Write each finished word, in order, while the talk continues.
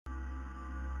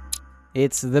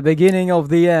It's the beginning of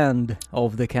the end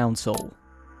of the council.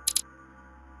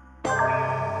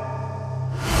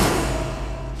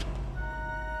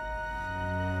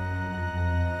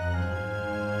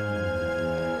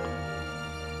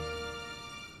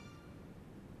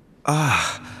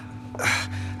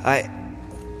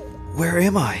 Where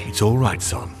am I? It's all right,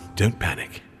 son. Don't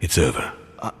panic. It's over.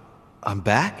 I'm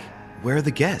back? Where are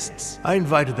the guests? I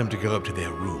invited them to go up to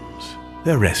their rooms.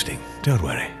 They're resting. Don't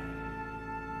worry.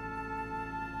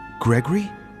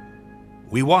 Gregory?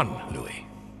 We won, Louis.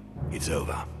 It's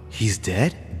over. He's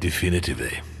dead?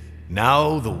 Definitively.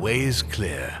 Now the way is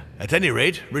clear. At any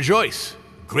rate, rejoice.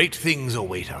 Great things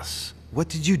await us. What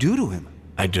did you do to him?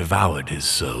 I devoured his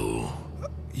soul.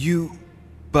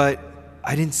 But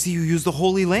I didn't see you use the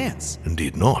Holy Lance.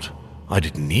 Indeed not. I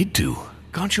didn't need to.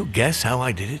 Can't you guess how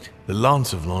I did it? The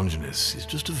Lance of Longinus is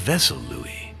just a vessel,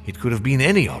 Louis. It could have been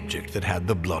any object that had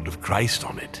the blood of Christ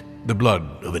on it. The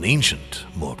blood of an ancient,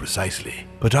 more precisely.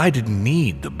 But I didn't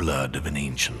need the blood of an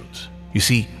ancient. You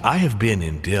see, I have been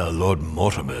in dear Lord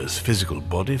Mortimer's physical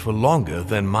body for longer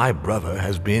than my brother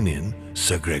has been in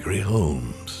Sir Gregory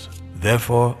Holmes.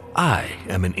 Therefore, I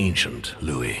am an ancient,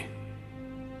 Louis.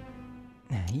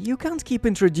 You can't keep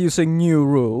introducing new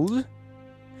rules.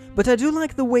 But I do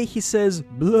like the way he says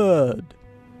blood.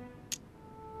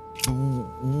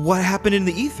 What happened in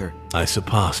the ether? I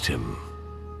surpassed him.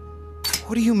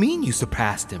 What do you mean you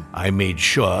surpassed him? I made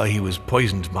sure he was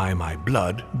poisoned by my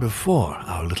blood before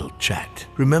our little chat.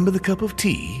 Remember the cup of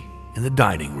tea in the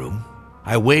dining room?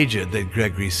 I wagered that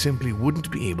Gregory simply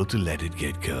wouldn't be able to let it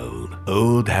get cold.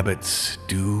 Old habits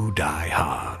do die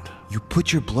hard. You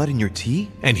put your blood in your tea?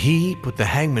 And he put the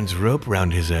hangman's rope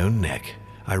round his own neck.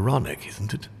 Ironic,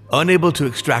 isn't it? Unable to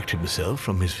extract himself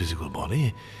from his physical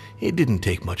body, it didn't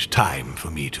take much time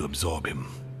for me to absorb him.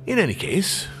 In any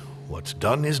case, what's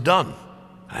done is done.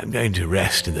 I'm going to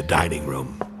rest in the dining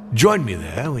room. Join me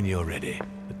there when you're ready.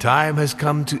 The time has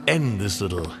come to end this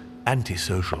little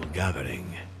antisocial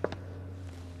gathering.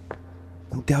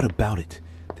 No doubt about it.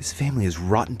 This family is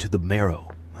rotten to the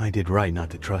marrow. I did right not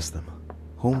to trust them.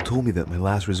 Home told me that my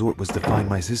last resort was to find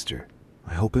my sister.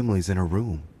 I hope Emily's in her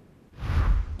room.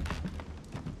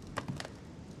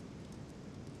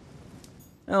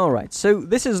 Alright, so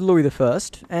this is Louis I,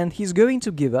 and he's going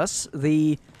to give us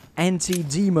the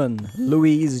anti-demon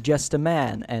Louis is just a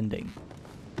man ending.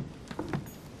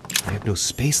 I have no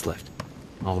space left.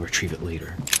 I'll retrieve it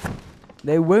later.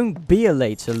 There won't be a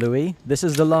later, Louis. This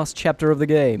is the last chapter of the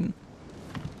game.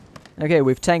 Okay,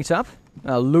 we've tanked up.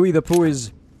 Louis the Pooh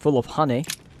is full of honey.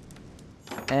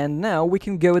 And now we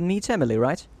can go and meet Emily,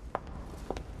 right?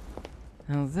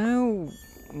 Although...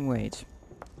 wait.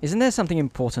 Isn't there something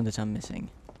important that I'm missing?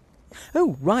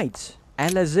 Oh, right.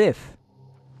 As if.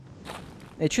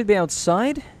 It should be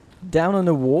outside, down on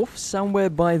a wharf, somewhere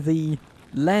by the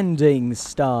landing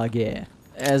star gear,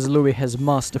 as Louis has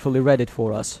masterfully read it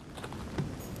for us.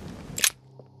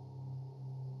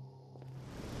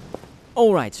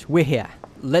 Alright, we're here.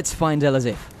 Let's find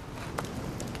Elazif.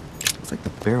 Looks like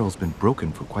the barrel's been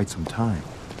broken for quite some time.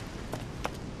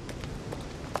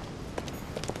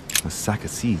 A sack of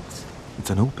seeds. It's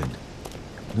unopened.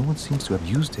 No one seems to have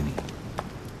used any.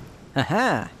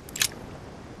 Haha!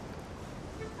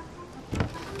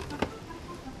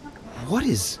 What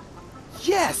is...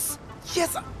 Yes!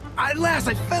 Yes! At last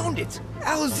I found it!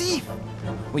 Al-Azif!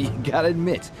 Well, you gotta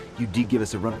admit, you did give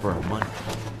us a run for our money.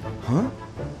 Huh?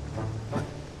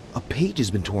 A page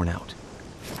has been torn out.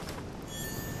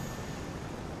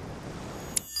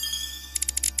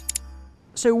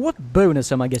 So what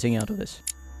bonus am I getting out of this?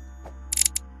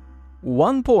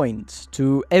 1 point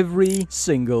to every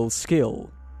single skill.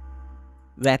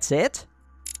 That's it?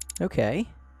 Okay,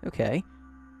 okay.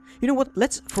 You know what,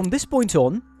 let's, from this point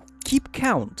on, keep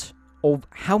count of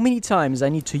how many times I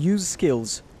need to use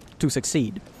skills to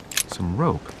succeed. Some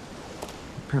rope.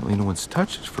 Apparently no one's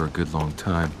touched it for a good long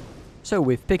time. So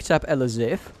we've picked up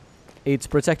Elazif, it's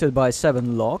protected by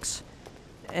 7 locks,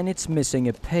 and it's missing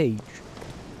a page.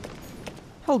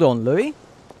 Hold on, Louis.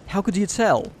 How could you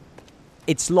tell?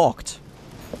 It's locked.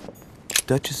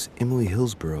 Duchess Emily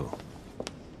Hillsborough.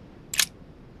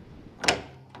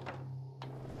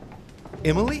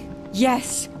 Emily?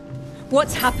 Yes.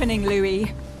 What's happening,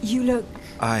 Louis? You look...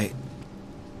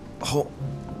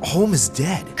 Home is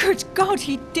dead. Good God,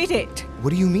 he did it!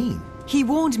 What do you mean? He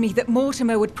warned me that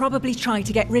Mortimer would probably try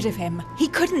to get rid of him. He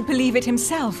couldn't believe it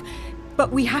himself.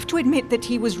 But we have to admit that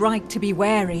he was right to be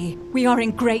wary. We are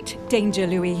in great danger,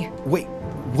 Louis. Wait,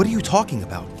 what are you talking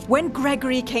about? When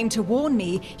Gregory came to warn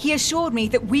me, he assured me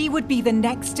that we would be the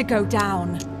next to go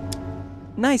down.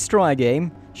 Nice try,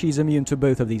 game. She's immune to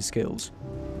both of these skills.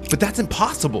 But that's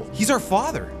impossible. He's our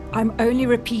father. I'm only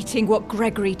repeating what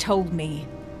Gregory told me.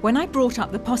 When I brought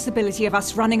up the possibility of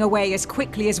us running away as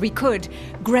quickly as we could,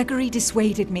 Gregory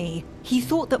dissuaded me. He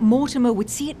thought that Mortimer would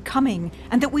see it coming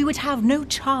and that we would have no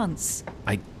chance.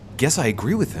 I guess I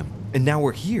agree with him. And now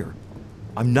we're here.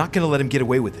 I'm not gonna let him get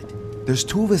away with it. There's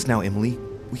two of us now, Emily.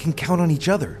 We can count on each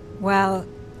other. Well,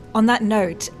 on that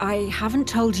note, I haven't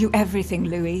told you everything,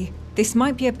 Louis. This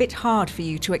might be a bit hard for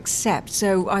you to accept,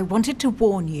 so I wanted to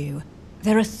warn you.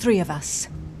 There are 3 of us.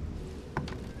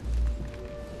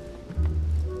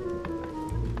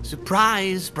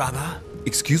 Surprise, brother.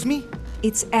 Excuse me?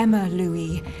 It's Emma,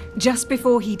 Louis. Just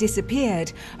before he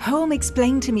disappeared, Holm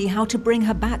explained to me how to bring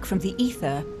her back from the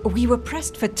ether. We were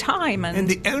pressed for time And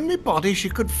the only body she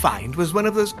could find was one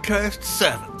of those cursed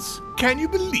servants. Can you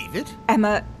believe it?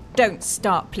 Emma, don't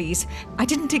start, please. I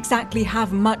didn't exactly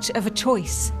have much of a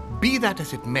choice. Be that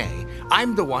as it may,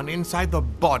 I'm the one inside the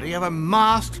body of a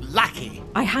masked lackey.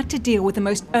 I had to deal with the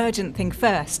most urgent thing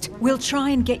first. We'll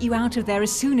try and get you out of there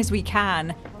as soon as we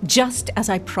can, just as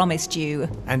I promised you.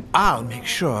 And I'll make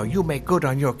sure you make good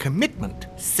on your commitment,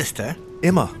 sister.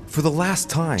 Emma, for the last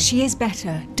time. She is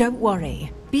better, don't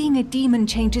worry. Being a demon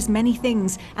changes many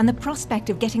things, and the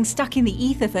prospect of getting stuck in the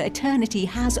ether for eternity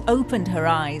has opened her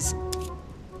eyes.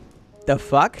 The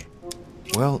fuck?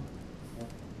 Well,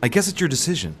 I guess it's your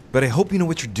decision, but I hope you know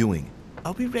what you're doing.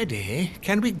 Are we ready?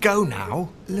 Can we go now?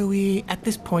 Louis, at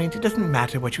this point, it doesn't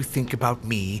matter what you think about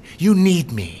me. You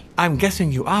need me. I'm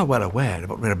guessing you are well aware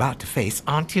of what we're about to face,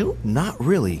 aren't you? Not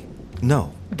really.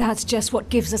 No. That's just what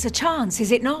gives us a chance,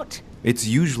 is it not? It's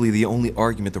usually the only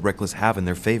argument the Reckless have in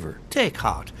their favor. Take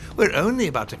heart. We're only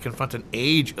about to confront an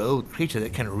age-old creature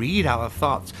that can read our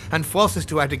thoughts and force us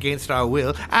to act against our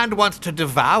will and wants to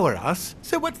devour us.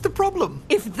 So what's the problem?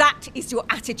 If that is your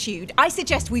attitude, I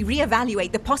suggest we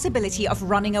reevaluate the possibility of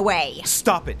running away.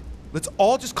 Stop it. Let's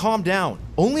all just calm down.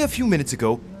 Only a few minutes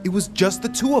ago, it was just the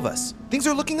 2 of us. Things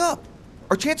are looking up.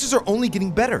 Our chances are only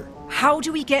getting better. How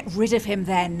do we get rid of him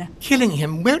then? Killing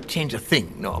him won't change a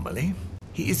thing, normally.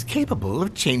 He is capable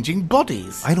of changing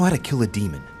bodies. I know how to kill a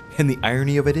demon. And the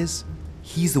irony of it is,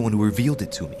 he's the one who revealed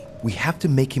it to me. We have to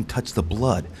make him touch the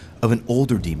blood of an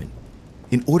older demon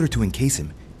in order to encase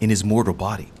him in his mortal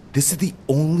body. This is the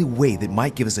only way that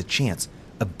might give us a chance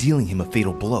of dealing him a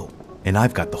fatal blow. And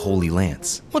I've got the Holy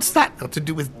Lance. What's that got to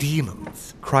do with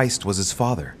demons? Christ was his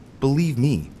father. Believe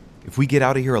me, if we get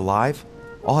out of here alive,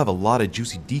 I'll have a lot of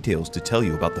juicy details to tell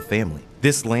you about the family.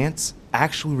 This lance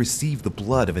actually received the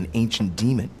blood of an ancient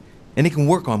demon, and it can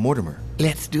work on Mortimer.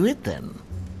 Let's do it then.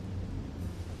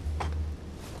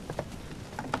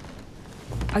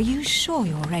 Are you sure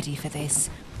you're ready for this?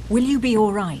 Will you be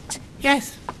all right?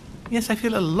 Yes. Yes, I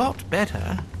feel a lot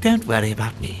better. Don't worry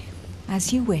about me.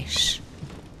 As you wish.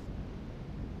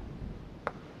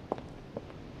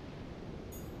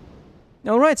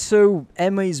 Alright, so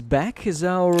Emma is back as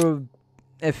our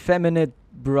effeminate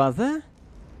brother?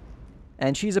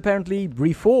 And she's apparently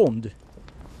reformed.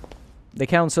 The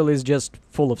council is just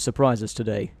full of surprises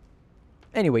today.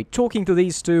 Anyway, talking to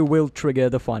these 2 will trigger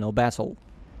the final battle.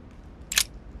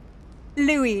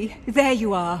 Louis, there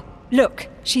you are. Look,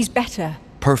 she's better.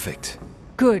 Perfect.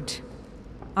 Good.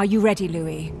 Are you ready,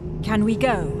 Louis? Can we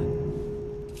go?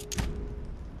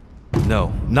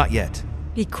 No, not yet.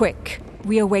 Be quick.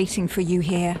 We are waiting for you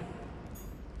here.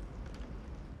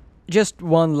 Just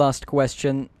one last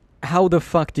question. How the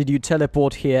fuck did you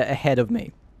teleport here ahead of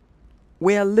me?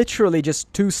 We are literally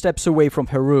just 2 steps away from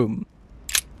her room.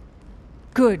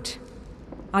 Good.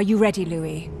 Are you ready,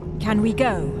 Louis? Can we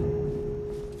go?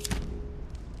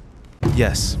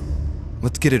 Yes.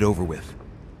 Let's get it over with.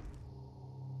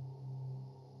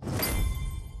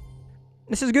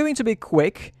 This is going to be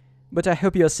quick, but I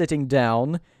hope you're sitting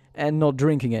down and not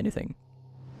drinking anything.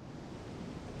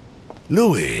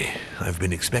 Louis, I've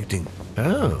been expecting...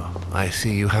 Oh, I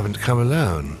see you haven't come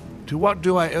alone. To what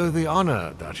do I owe the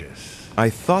honor, Duchess? I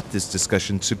thought this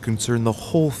discussion should concern the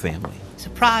whole family.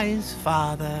 Surprise,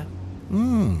 Father.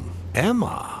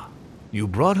 Emma. You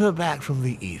brought her back from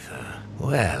the ether.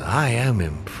 Well, I am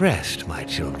impressed, my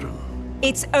children.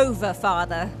 It's over,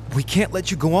 Father. We can't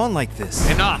let you go on like this.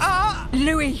 Enough!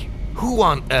 Louis! Who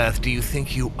on earth do you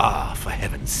think you are, for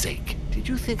heaven's sake? Did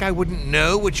you think I wouldn't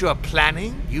know what you are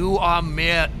planning? You are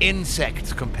mere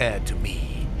insects compared to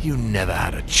me. You never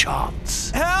had a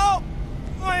chance. Help!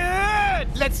 My head!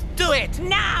 Let's do it!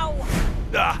 Now!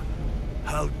 Ah,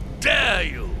 how dare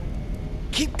you!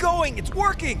 Keep going, it's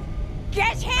working!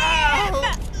 Get him!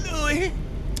 Oh, Louis!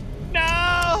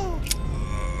 No!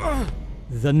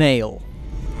 The nail.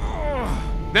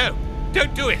 No,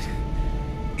 don't do it!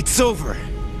 It's over.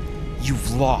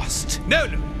 You've lost. No,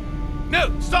 Louis!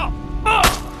 No, stop!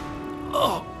 Oh!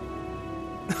 Oh,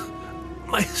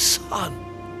 my son.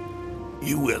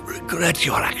 You will regret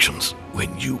your actions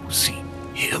when you see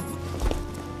him.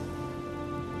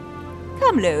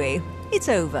 Come, Louis. It's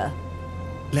over.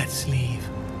 Let's leave.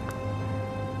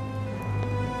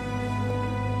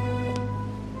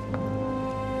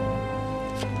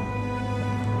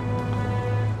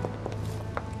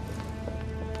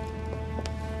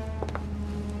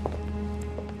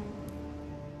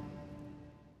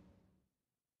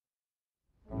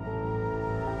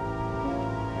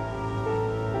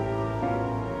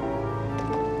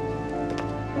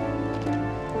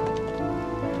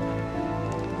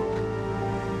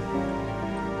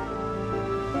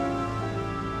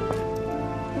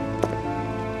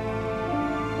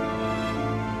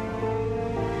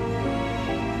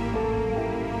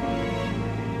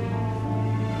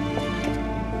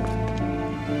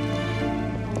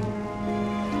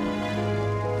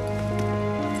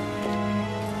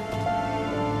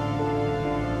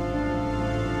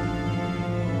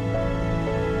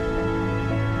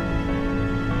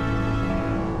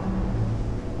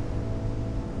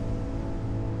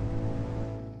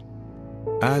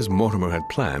 As Mortimer had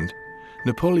planned,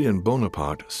 Napoleon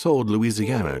Bonaparte sold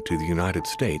Louisiana to the United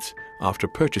States after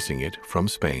purchasing it from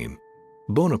Spain.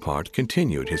 Bonaparte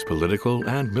continued his political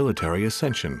and military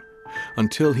ascension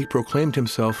until he proclaimed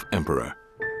himself emperor.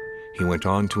 He went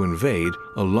on to invade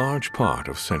a large part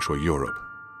of Central Europe.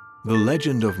 The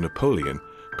legend of Napoleon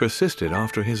persisted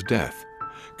after his death,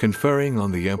 conferring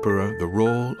on the emperor the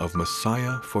role of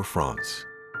Messiah for France.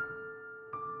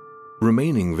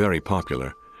 Remaining very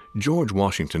popular, George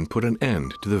Washington put an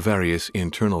end to the various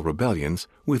internal rebellions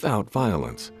without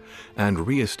violence and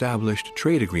re-established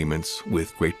trade agreements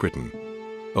with Great Britain.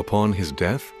 Upon his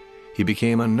death, he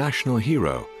became a national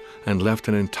hero and left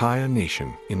an entire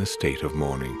nation in a state of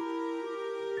mourning.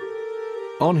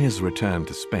 On his return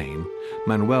to Spain,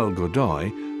 Manuel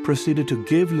Godoy proceeded to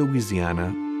give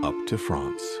Louisiana up to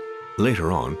France.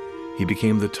 Later on, he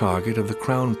became the target of the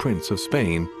Crown Prince of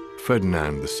Spain,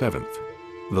 Ferdinand VII.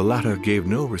 The latter gave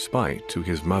no respite to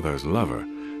his mother's lover,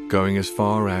 going as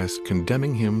far as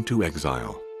condemning him to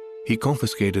exile. He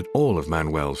confiscated all of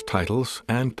Manuel's titles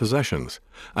and possessions,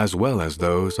 as well as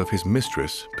those of his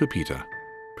mistress, Pepita.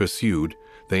 Pursued,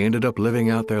 they ended up living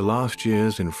out their last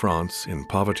years in France in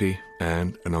poverty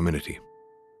and anonymity.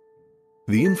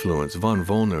 The influence von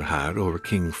Wollner had over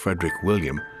King Frederick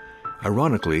William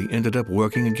ironically ended up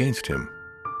working against him.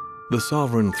 The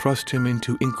sovereign thrust him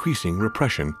into increasing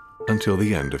repression until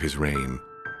the end of his reign.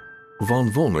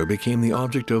 Von Wollner became the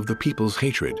object of the people's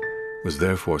hatred, was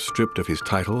therefore stripped of his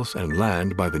titles and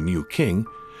land by the new king,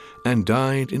 and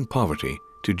died in poverty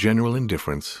to general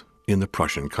indifference in the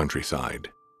Prussian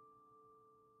countryside.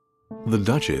 The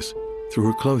Duchess, through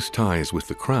her close ties with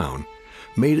the crown,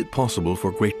 made it possible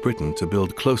for Great Britain to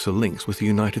build closer links with the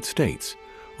United States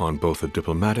on both the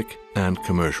diplomatic and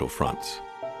commercial fronts.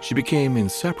 She became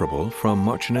inseparable from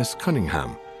Marchioness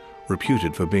Cunningham,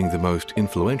 reputed for being the most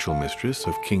influential mistress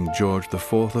of King George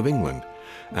IV of England,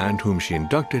 and whom she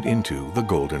inducted into the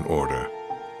Golden Order.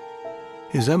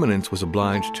 His Eminence was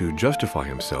obliged to justify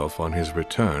himself on his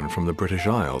return from the British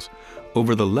Isles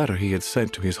over the letter he had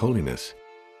sent to His Holiness.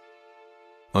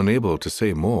 Unable to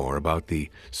say more about the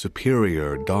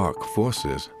superior dark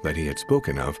forces that he had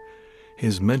spoken of,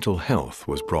 his mental health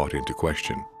was brought into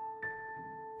question.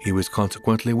 He was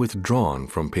consequently withdrawn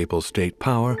from papal state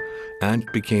power, and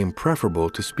it became preferable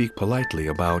to speak politely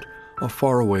about a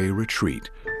faraway retreat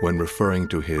when referring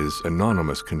to his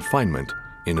anonymous confinement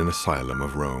in an asylum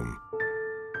of Rome.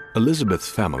 Elizabeth's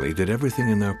family did everything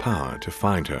in their power to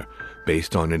find her,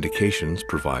 based on indications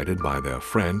provided by their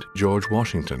friend George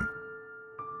Washington.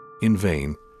 In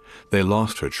vain, they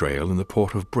lost her trail in the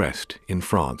port of Brest in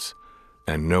France,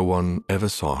 and no one ever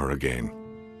saw her again.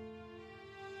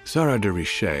 Sarah de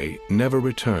Richet never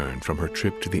returned from her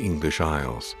trip to the English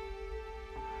Isles.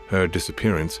 Her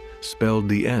disappearance spelled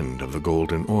the end of the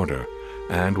Golden Order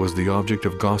and was the object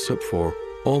of gossip for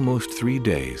almost 3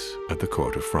 days at the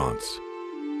court of France.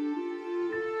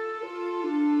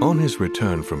 On his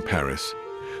return from Paris,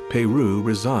 Peyroux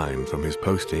resigned from his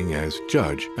posting as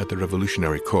judge at the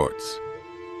revolutionary courts.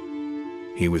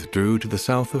 He withdrew to the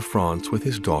south of France with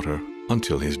his daughter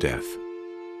until his death.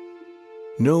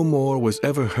 No more was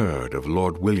ever heard of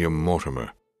Lord William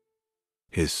Mortimer.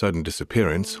 His sudden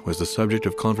disappearance was the subject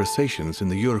of conversations in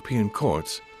the European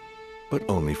courts, but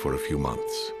only for a few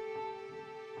months.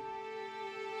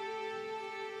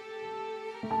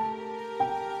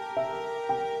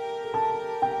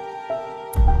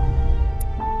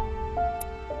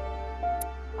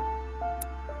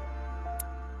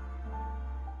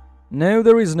 No,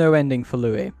 there is no ending for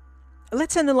Louis.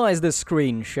 Let's analyze this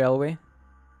screen, shall we?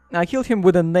 I killed him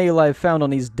with a nail I found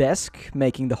on his desk,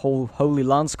 making the whole Holy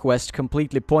Lance quest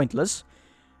completely pointless.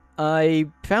 I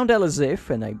found Elazif,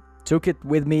 and I took it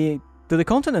with me to the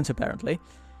continent, apparently.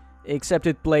 Except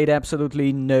it played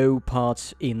absolutely no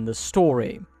part in the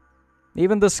story.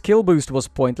 Even the skill boost was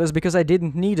pointless because I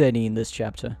didn't need any in this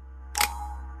chapter.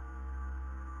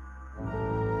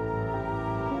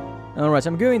 Alright,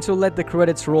 I'm going to let the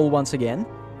credits roll once again.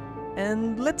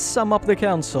 And let's sum up the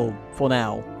council, for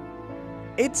now.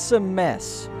 It's a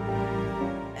mess.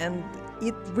 And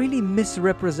it really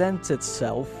misrepresents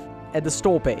itself at the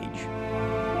store page.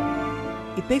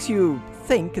 It makes you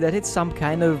think that it's some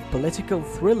kind of political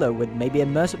thriller with maybe a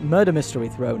murder mystery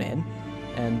thrown in,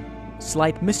 and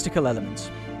slight mystical elements.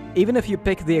 Even if you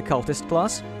pick the occultist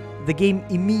class, the game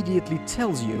immediately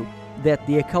tells you that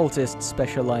the occultists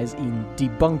specialize in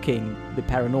debunking the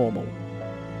paranormal,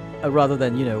 rather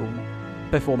than, you know,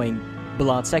 performing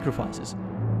blood sacrifices.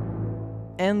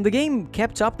 And the game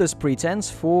kept up this pretense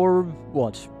for,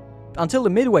 what, until the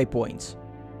midway point,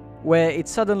 where it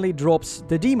suddenly drops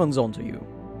the demons onto you.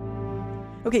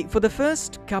 Okay, for the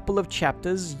first couple of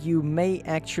chapters, you may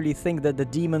actually think that the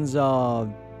demons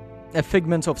are a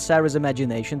figment of Sarah's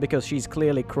imagination, because she's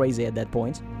clearly crazy at that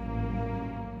point.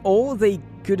 Or they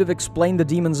could have explained the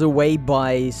demons away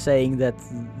by saying that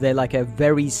they're like a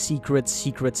very secret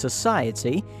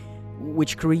society,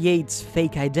 which creates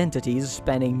fake identities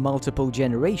spanning multiple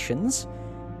generations,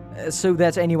 so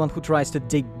that anyone who tries to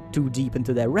dig too deep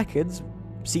into their records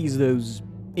sees those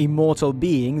immortal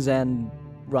beings and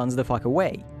runs the fuck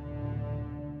away.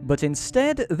 But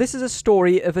instead, this is a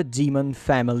story of a demon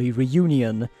family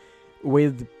reunion,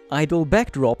 with idle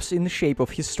backdrops in the shape of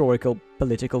historical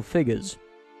political figures.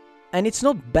 And it's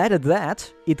not bad at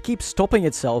that, it keeps topping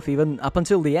itself even up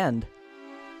until the end.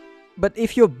 But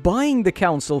if you're buying the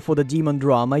council for the demon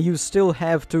drama, you still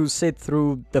have to sit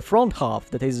through the front half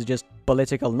that is just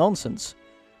political nonsense.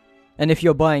 And if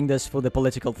you're buying this for the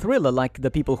political thriller, like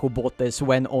the people who bought this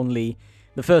when only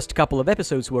the first couple of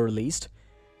episodes were released,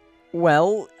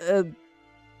 well,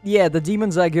 yeah, the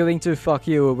demons are going to fuck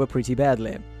you over pretty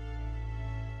badly.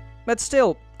 But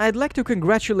still, I'd like to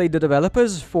congratulate the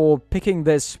developers for picking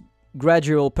this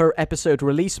gradual per episode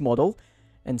release model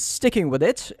and sticking with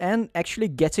it and actually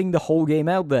getting the whole game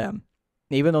out there,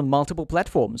 even on multiple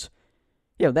platforms.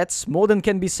 Yeah, that's more than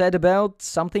can be said about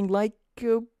something like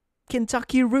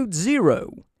Kentucky Route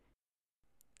Zero.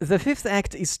 The fifth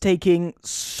act is taking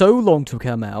so long to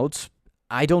come out,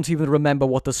 I don't even remember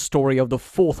what the story of the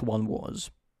fourth one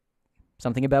was.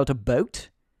 Something about a boat?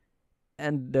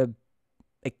 And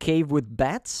a cave with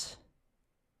bats?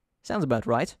 Sounds about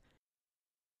right.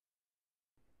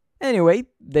 Anyway,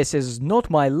 this is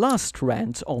not my last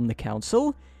rant on the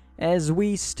council, as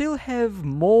we still have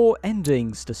more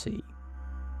endings to see.